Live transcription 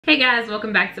Hey guys,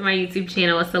 welcome back to my YouTube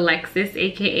channel. It's Alexis,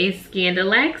 aka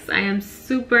Scandalex. I am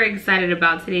super excited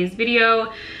about today's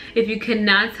video. If you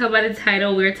cannot tell by the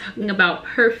title, we're talking about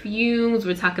perfumes.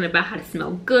 We're talking about how to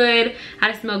smell good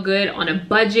on a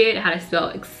budget, how to smell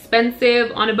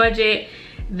expensive on a budget.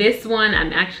 This one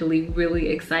I'm actually really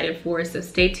excited for, so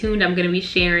stay tuned. I'm gonna be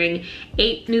sharing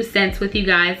 8 new scents with you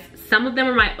guys. Some of them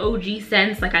are my OG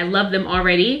scents, like I love them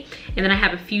already. And then I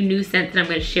have a few new scents that I'm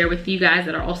gonna share with you guys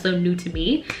that are also new to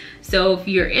me. So if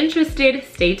you're interested,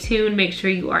 stay tuned. Make sure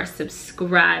you are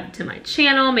subscribed to my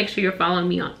channel. Make sure you're following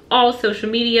me on all social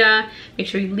media. Make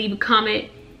sure you leave a comment.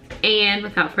 And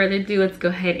without further ado, let's go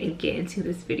ahead and get into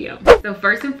this video. So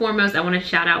first and foremost, I want to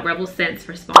shout out Reblscents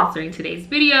for sponsoring today's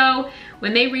video.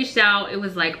 When they reached out, it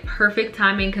was like perfect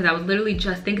timing because I was literally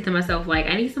just thinking to myself, like,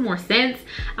 I need some more scents.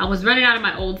 I was running out of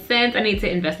my old scents. I need to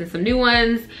invest in some new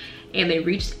ones. And they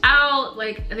reached out,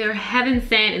 like, they're heaven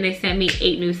sent, and they sent me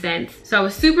 8 new scents. So I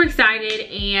was super excited,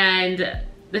 and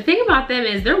the thing about them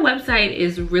is their website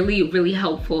is really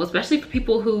helpful, especially for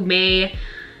people who may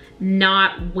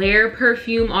not wear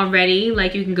perfume already.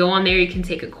 Like, you can go on there, you can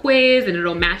take a quiz and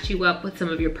it'll match you up with some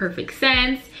of your perfect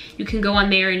scents. You can go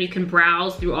on there and you can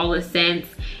browse through all the scents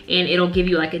and it'll give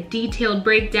you like a detailed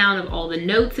breakdown of all the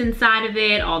notes inside of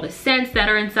it, all the scents that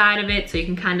are inside of it, so you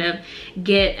can kind of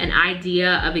get an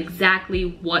idea of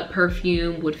exactly what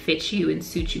perfume would fit you and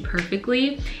suit you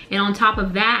perfectly. And on top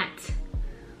of that,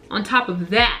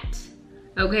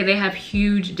 okay, they have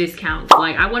huge discounts.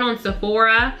 Like, I went on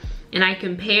Sephora and I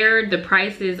compared the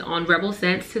prices on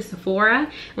Reblscents to Sephora.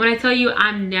 When I tell you,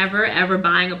 I'm never ever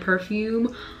buying a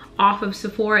perfume off of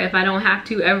Sephora if I don't have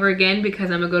to ever again, because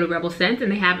I'm gonna go to Reblscents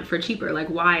and they have it for cheaper. Like,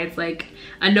 why? It's like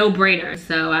a no-brainer.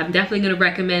 So I'm definitely gonna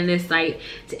recommend this site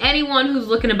to anyone who's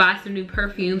looking to buy some new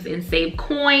perfumes and save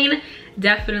coin.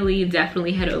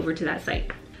 Definitely head over to that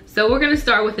site. So we're gonna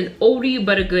start with an oldie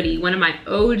but a goodie, one of my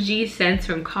OG scents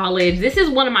from college. This is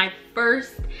one of my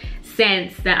first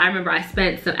scents that I remember I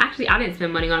spent, so actually I didn't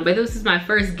spend money on, but this is my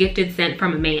first gifted scent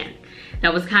from a man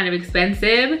that was kind of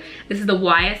expensive. This is the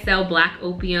YSL Black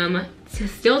Opium.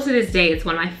 Still to this day, it's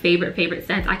one of my favorite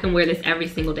scents. I can wear this every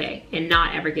single day and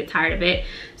not ever get tired of it.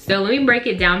 So let me break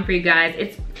it down for you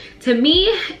guys. To me,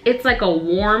 it's like a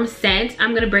warm scent.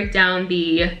 I'm gonna break down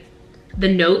the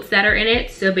notes that are in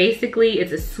it. So basically,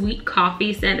 it's a sweet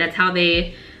coffee scent. That's how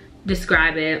they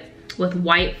describe it, with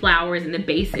white flowers, and the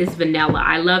base is vanilla.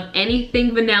 I love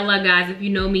anything vanilla, guys. If you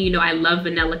know me, you know I love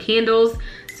vanilla candles.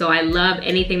 So I love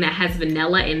anything that has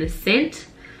vanilla in the scent.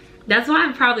 That's why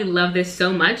I probably love this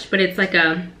so much, but it's like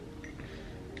a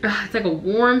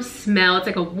warm smell. It's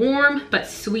like a warm but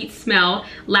sweet smell.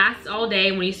 Lasts all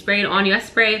day. When you spray it on you,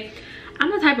 I'm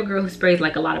the type of girl who sprays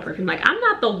like a lot of perfume. Like, I'm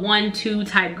not the 1-2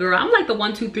 type girl. I'm like the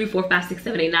 1, 2, 3, 4, 5, 6,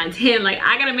 7, 8, 9, 10. Like,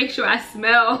 I gotta make sure I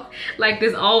smell like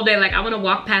this all day. Like, I wanna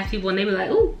walk past people and they be like,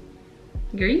 ooh,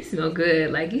 girl, you smell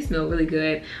good. Like, you smell really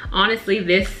good. Honestly,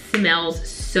 this smells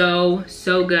so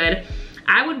good.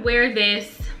 I would wear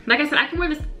this, like I said, I can wear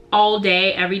this all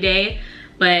day, every day.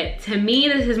 But to me,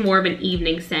 this is more of an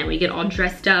evening scent where you get all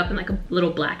dressed up in like a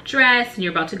little black dress and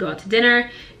you're about to go out to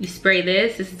dinner. You spray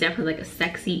this. This is definitely like a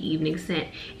sexy evening scent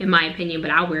in my opinion,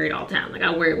 but I'll wear it all the time. Like,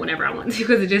 I'll wear it whenever I want to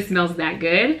because it just smells that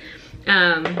good.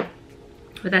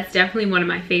 But that's definitely one of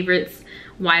my favorites,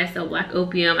 YSL Black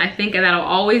Opium. I think that'll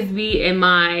always be in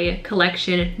my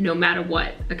collection no matter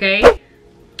what, okay?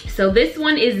 So this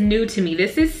one is new to me.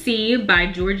 This is C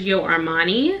by Giorgio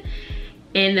Armani.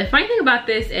 And the funny thing about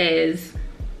this is,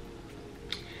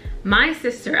 my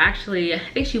sister actually, I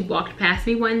think she walked past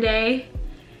me one day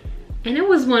and it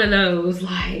was one of those,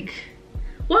 like,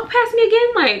 walk past me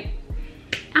again, like,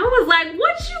 I was like,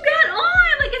 what you got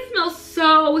on? Like, it smells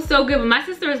so good. But my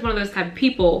sister is one of those type of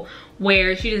people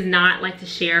where she does not like to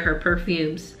share her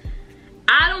perfumes.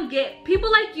 I don't get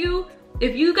people like you.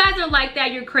 If you guys are like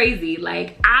that, you're crazy.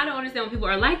 Like, I don't understand when people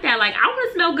are like that. Like, I want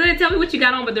to smell good, tell me what you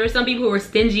got on. But there are some people who are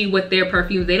stingy with their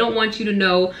perfumes. They don't want you to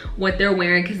know what they're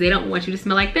wearing because they don't want you to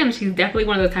smell like them. She's definitely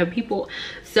one of those type of people.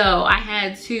 So I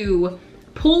had to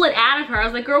pull it out of her. I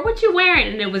was like, girl, what you wearing?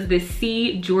 And it was this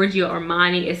C Giorgio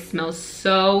Armani. It smells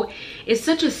it's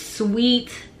such a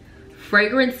sweet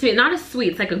fragrance to it. Not a sweet,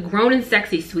 it's like a grown and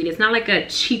sexy sweet. It's not like a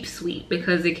cheap sweet,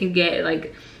 because it can get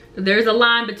like, there's a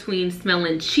line between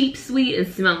smelling cheap sweet and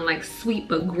smelling like sweet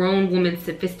but grown woman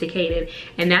sophisticated.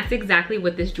 And that's exactly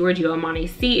what this Giorgio Armani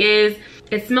C is.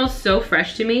 It smells so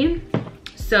fresh to me.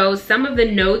 So some of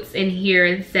the notes in here,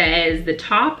 it says the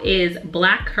top is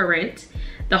black currant.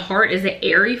 The heart is an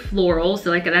airy floral. So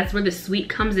like, that's where the sweet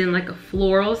comes in, like a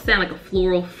floral scent, like a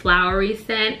floral flowery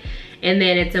scent. And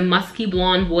then it's a musky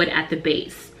blonde wood at the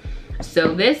base.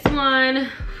 So this one,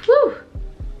 whew,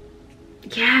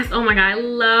 Yes, oh my god, I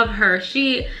love her.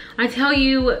 I tell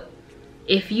you,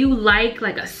 if you like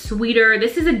a sweeter,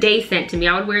 this is a day scent to me.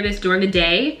 I would wear this during the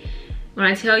day. When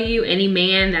I tell you, any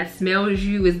man that smells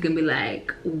you is gonna be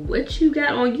like, what you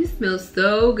got on? You smell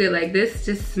so good. Like, this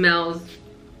just smells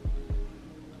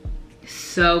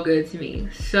so good to me.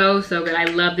 So good. I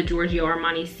love the Giorgio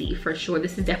Armani C for sure.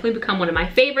 This has definitely become one of my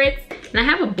favorites. And I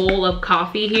have a bowl of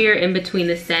coffee here in between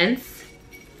the scents.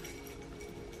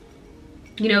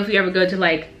 You know, if you ever go to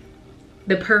like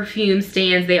the perfume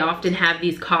stands, they often have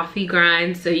these coffee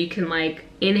grinds so you can like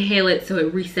inhale it so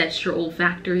it resets your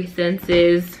olfactory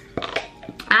senses.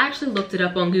 I actually looked it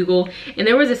up on Google, and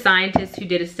there was a scientist who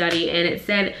did a study, and it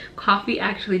said coffee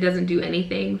actually doesn't do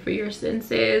anything for your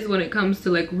senses when it comes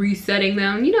to like resetting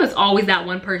them. You know, it's always that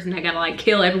one person that gotta like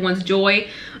kill everyone's joy.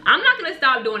 I'm not gonna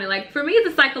stop doing it. Like, for me,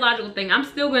 it's a psychological thing. I'm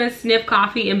still gonna sniff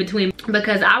coffee in between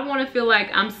because I want to feel like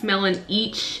I'm smelling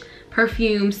each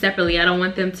perfume separately. I don't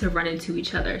want them to run into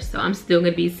each other. So I'm still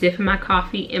gonna be sipping my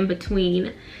coffee in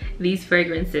between these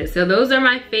fragrances. So those are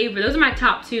my favorite. Those are my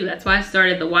top two. That's why I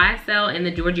started the YSL and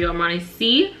the Giorgio Armani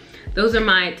C. Those are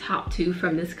my top two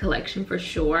from this collection for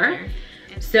sure.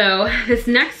 So this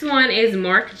next one is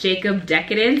Marc Jacob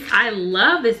Decadence. I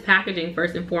love this packaging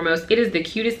first and foremost. It is the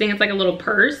cutest thing. It's like a little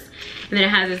purse, and then it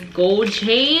has this gold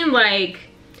chain. Like,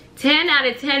 10 out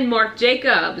of 10 Marc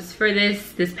Jacobs for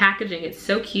this packaging. It's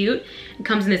so cute. It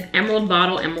comes in this emerald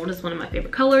bottle. Emerald is one of my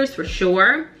favorite colors for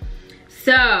sure.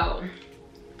 So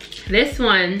this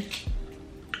one,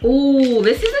 ooh,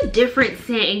 this is a different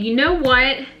scent. And you know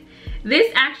what?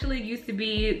 This actually used to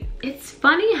be, it's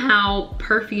funny how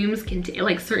perfumes can,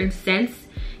 like certain scents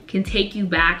can take you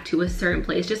back to a certain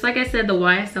place. Just like I said, the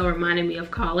YSL reminded me of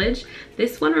college.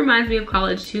 This one reminds me of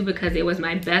college too, because it was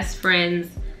my best friend's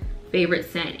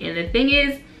favorite scent. And the thing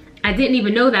is, I didn't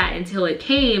even know that until it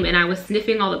came, and I was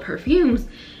sniffing all the perfumes,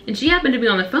 and she happened to be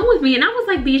on the phone with me, and I was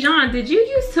like, Bijan, did you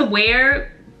used to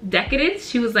wear Decadence?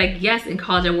 She was like, yes, in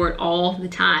college I wore it all the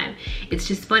time. It's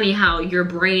just funny how your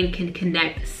brain can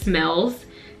connect smells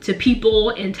to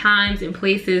people and times and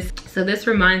places. So this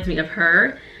reminds me of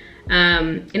her.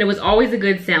 And it was always a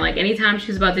good scent. Like, anytime she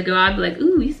was about to go out, I'd be like,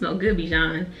 ooh, you smell good,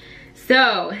 Bijan.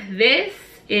 So this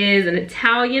is an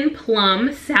Italian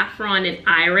plum, saffron, and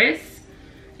iris.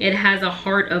 It has a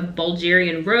heart of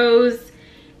Bulgarian rose,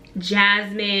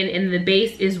 jasmine, and the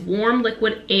base is warm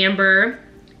liquid amber,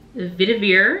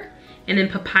 vetiver, and then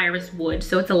papyrus wood.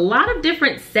 So it's a lot of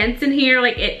different scents in here.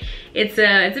 Like, it's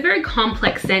a very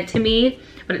complex scent to me,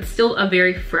 but it's still a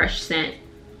very fresh scent.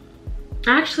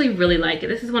 I actually really like it.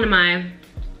 This is one of my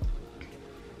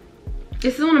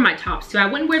tops too. I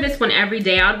wouldn't wear this one every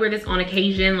day. I would wear this on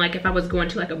occasion, like if I was going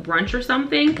to like a brunch or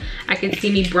something. I could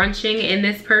see me brunching in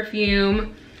this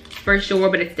perfume for sure,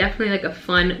 but it's definitely like a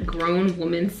fun grown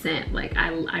woman scent. Like,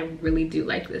 I really do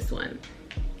like this one.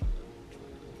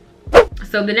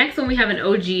 So the next one, we have an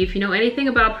OG. If you know anything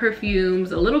about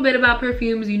perfumes, a little bit about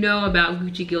perfumes, you know about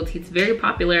Gucci Guilty. It's very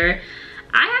popular.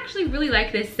 I actually really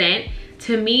like this scent.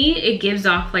 To me, it gives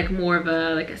off like more of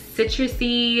a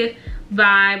citrusy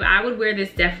vibe. I would wear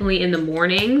this definitely in the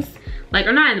mornings, like,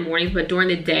 or not in the mornings, but during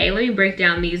the day. Let me break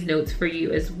down these notes for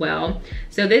you as well.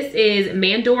 So this is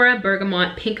Mandora,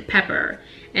 Bergamot, Pink Pepper.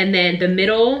 And then the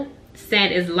middle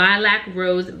scent is Lilac,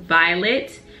 Rose,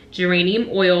 Violet, Geranium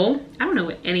Oil. I don't know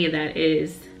what any of that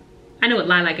is. I know what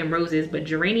lilac and rose is, but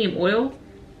geranium oil?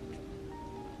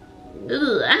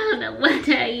 Ugh, I don't know what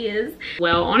that is.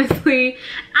 Well, honestly,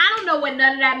 I don't know what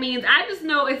none of that means. I just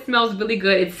know it smells really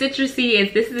good. It's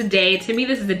citrusy. This is a day. To me,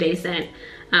 this is a day scent.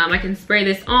 I can spray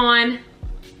this on.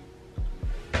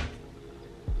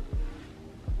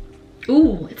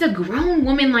 Ooh, it's a grown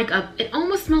woman, like it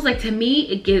almost smells like, to me,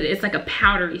 it's like a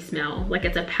powdery smell. Like,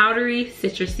 it's a powdery,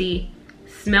 citrusy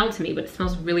smell to me, but it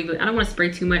smells really good. I don't want to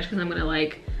spray too much because I'm gonna I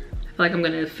feel like I'm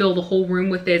gonna fill the whole room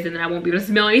with this and then I won't be able to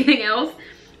smell anything else.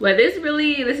 But this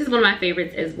is one of my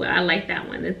favorites as well. I like that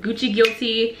one. The Gucci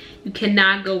Guilty. You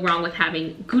cannot go wrong with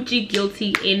having Gucci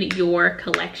Guilty in your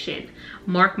collection.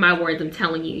 Mark my words, I'm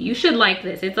telling you. You should like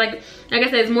this. It's like I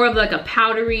said, it's more of like a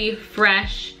powdery,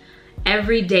 fresh,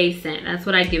 everyday scent. That's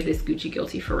what I give this Gucci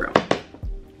Guilty for real.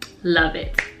 Love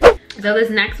it. So this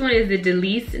next one is the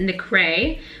Délices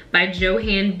Nacré by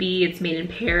Johann B. It's made in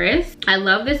Paris. I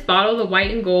love this bottle, the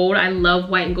white and gold. I love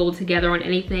white and gold together on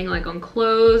anything, like on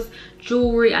clothes,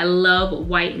 jewelry. I love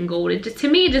white and gold. It just, to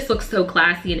me, it just looks so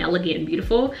classy and elegant and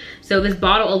beautiful. So this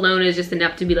bottle alone is just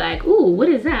enough to be like, ooh, what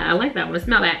is that? I like that. I want to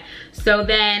smell that. So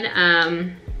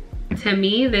then, to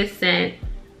me, this scent,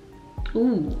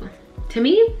 ooh, to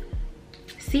me,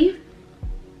 see?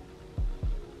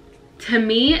 To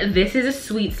me, this is a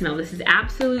sweet smell. This is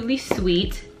absolutely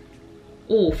sweet.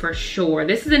 Oh, for sure.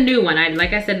 This is a new one.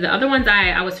 Like I said, the other ones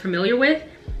I was familiar with.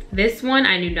 This one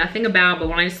I knew nothing about, but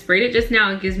when I sprayed it just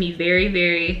now, it gives me very,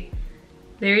 very,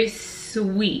 very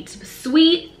sweet.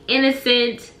 Sweet,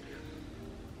 innocent.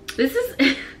 This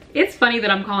is, it's funny that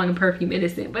I'm calling a perfume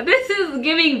innocent, but this is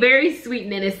giving very sweet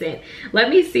and innocent. Let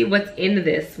me see what's in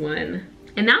this one.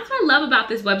 And that's what I love about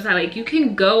this website. Like, you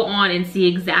can go on and see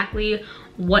exactly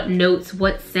what notes,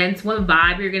 what scents, what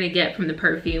vibe you're gonna get from the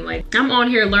perfume. Like, I'm on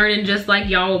here learning just like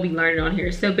y'all will be learning on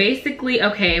here. So basically,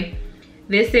 okay,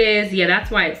 this is, yeah, that's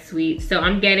why it's sweet. So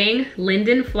I'm getting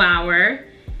linden flower,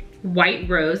 white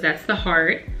rose, that's the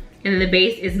heart. And then the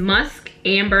base is musk,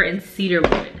 amber, and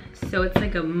cedarwood. So it's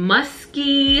like a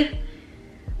musky,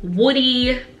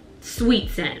 woody, sweet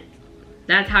scent.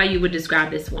 That's how you would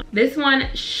describe this one. This one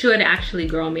should actually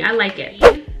grow on me. I like it.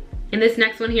 In this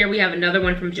next one here, we have another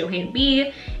one from Johann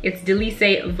B. It's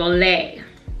Délice Volée.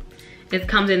 It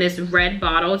comes in this red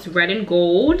bottle. It's red and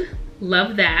gold.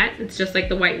 Love that. It's just like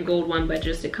the white and gold one, but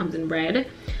just it comes in red.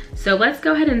 So let's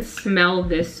go ahead and smell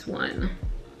this one.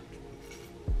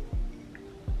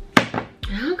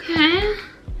 Okay.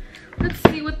 Let's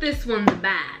see what this one's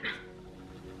about.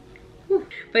 Whew.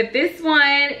 But this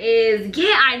one is,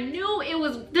 yeah, I knew it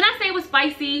was, did I say it was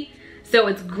spicy? So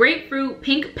it's grapefruit,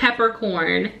 pink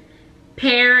peppercorn,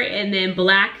 pear, and then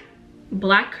black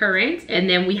currant. And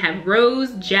then we have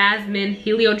rose, jasmine,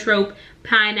 heliotrope,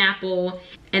 pineapple.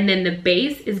 And then the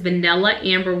base is vanilla,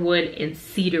 amberwood, and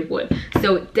cedarwood.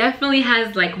 So it definitely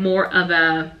has like more of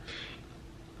a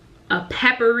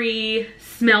peppery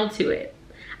smell to it.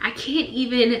 I can't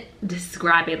even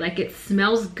describe it. Like, it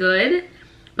smells good,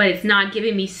 but it's not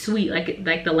giving me sweet like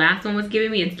the last one was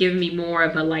giving me. It's giving me more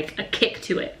of a kick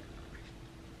to it.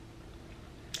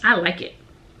 I like it.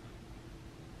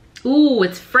 Ooh,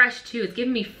 it's fresh too. It's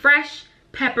giving me fresh,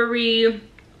 peppery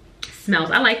smells.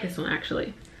 I like this one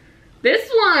actually. This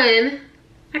one,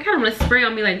 I kind of want to spray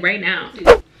on me like right now.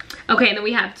 Okay, and then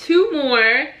we have two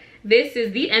more. This is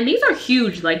and these are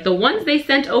huge. Like the ones they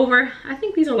sent over, I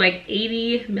think these are like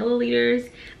 80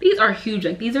 milliliters. These are huge.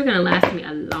 Like, these are gonna last me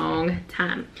a long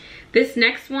time. This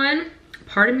next one,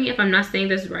 pardon me if I'm not saying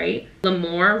this right,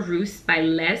 L'Amour Rousse by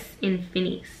Les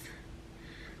Infinis.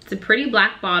 It's a pretty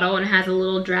black bottle and it has a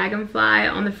little dragonfly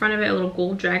on the front of it, a little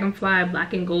gold dragonfly,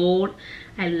 black and gold.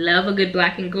 I love a good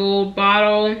black and gold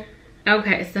bottle.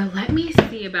 Okay, so let me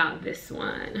see about this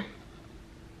one.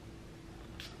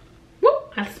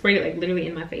 Whoop, I sprayed it like literally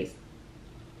in my face.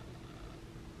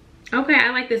 Okay,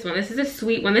 I like this one. This is a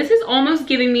sweet one. This is almost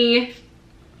giving me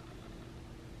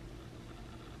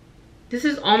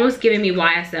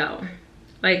YSL.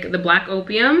 Like the black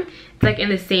opium. It's like in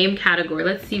the same category.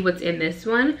 Let's see what's in this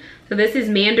one. So this is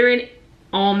mandarin,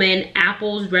 almond,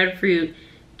 apples, red fruit,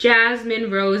 jasmine,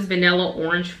 rose, vanilla,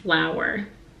 orange flower. And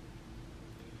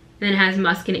then it has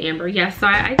musk and amber. Yes, so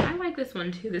I like this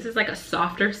one too. This is like a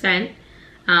softer scent.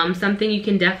 Something you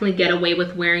can definitely get away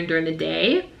with wearing during the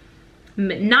day.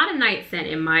 Not a night scent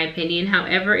in my opinion.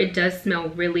 However, it does smell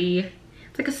really,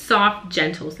 it's like a soft,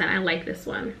 gentle scent. I like this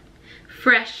one.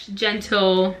 Fresh,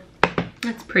 gentle,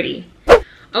 that's pretty.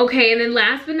 Okay, and then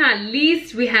last but not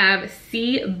least, we have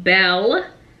Sea Belle.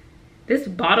 This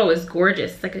bottle is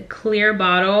gorgeous. It's like a clear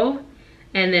bottle.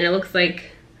 And then it looks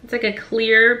like, it's like a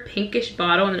clear pinkish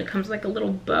bottle, and then it comes with like a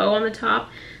little bow on the top.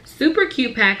 Super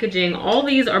cute packaging. All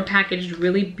these are packaged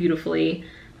really beautifully.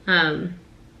 I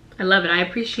love it. I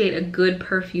appreciate a good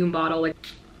perfume bottle. Like,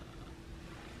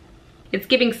 it's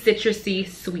giving citrusy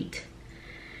sweet.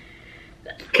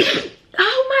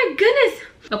 Oh my goodness.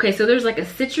 Okay, so there's like a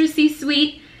citrusy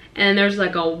sweet and there's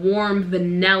like a warm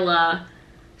vanilla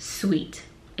sweet,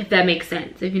 if that makes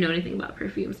sense, if you know anything about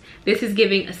perfumes. This is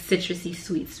giving a citrusy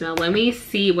sweet smell. Let me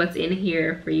see what's in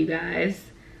here for you guys.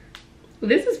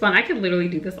 This is fun. I could literally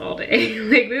do this all day.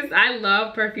 Like this, I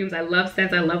love perfumes. I love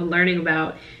scents. I love learning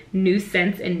about new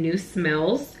scents and new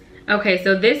smells. Okay,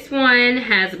 so this one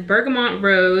has bergamot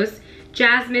rose,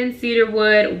 jasmine,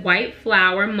 cedarwood, white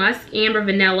flower, musk, amber,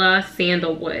 vanilla,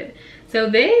 sandalwood. So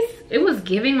this, it was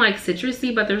giving like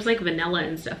citrusy, but there's like vanilla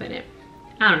and stuff in it.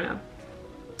 I don't know.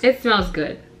 It smells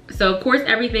good. So of course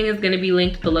everything is gonna be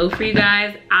linked below for you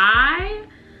guys. I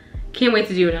can't wait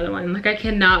to do another one. Like I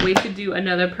cannot wait to do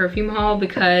another perfume haul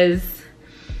because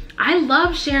I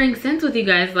love sharing scents with you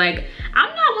guys. Like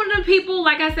I'm not one of the people,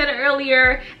 like I said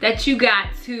earlier, that you got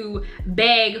to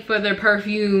beg for their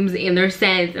perfumes and their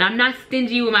scents. And I'm not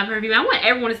stingy with my perfume. I want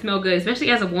everyone to smell good,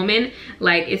 especially as a woman.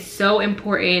 Like it's so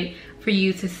important for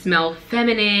you to smell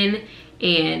feminine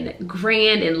and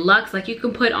grand and luxe. Like you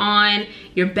can put on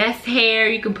your best hair,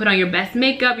 you can put on your best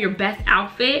makeup, your best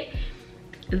outfit.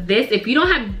 This, if you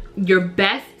don't have your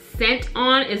best scent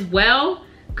on as well,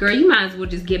 girl, you might as well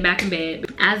just get back in bed.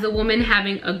 As a woman,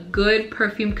 having a good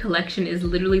perfume collection is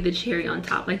literally the cherry on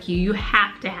top. Like you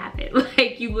have to have it.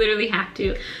 Like you literally have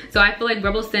to. So I feel like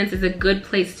Reblscents is a good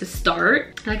place to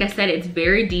start. Like I said, it's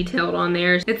very detailed on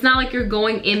there. It's not like you're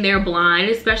going in there blind,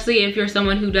 especially if you're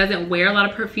someone who doesn't wear a lot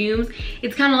of perfumes.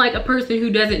 It's kind of like a person who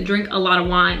doesn't drink a lot of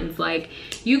wines. Like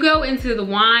you go into the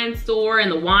wine store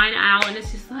and the wine aisle and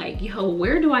it's just like, yo,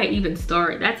 where do I even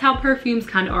start? That's how perfumes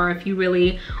kind of are if you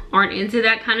really aren't into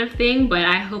that kind of thing. But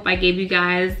I hope I gave you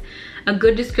guys a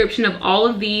good description of all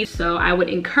of these. So I would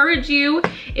encourage you,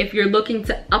 if you're looking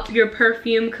to up your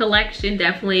perfume collection,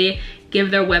 definitely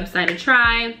give their website a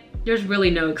try. There's really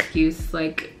no excuse.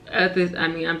 Like I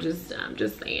mean, I'm just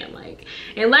saying, like,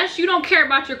 unless you don't care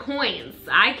about your coins.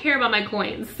 I care about my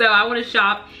coins, so I want to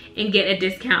shop and get a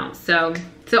discount. So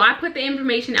I put the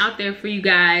information out there for you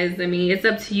guys. I mean, it's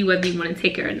up to you whether you want to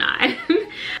take it or not.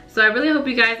 So I really hope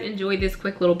you guys enjoyed this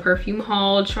quick little perfume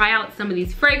haul. Try out some of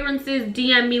these fragrances.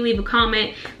 DM me, leave a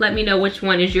comment. Let me know which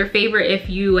one is your favorite. If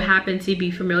you happen to be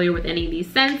familiar with any of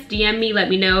these scents, DM me. Let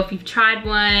me know if you've tried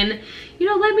one. You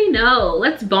know, let me know.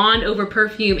 Let's bond over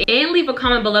perfume. And leave a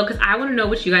comment below because I want to know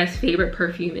what you guys' favorite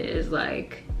perfume is.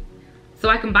 Like, so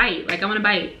I can bite. Like, I want to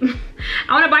bite.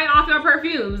 I want to bite off your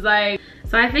perfumes. Like,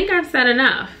 so I think I've said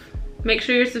enough. Make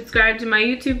sure you're subscribed to my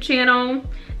YouTube channel.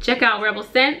 Check out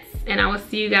Reblscents, and I will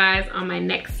see you guys on my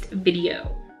next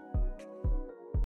video.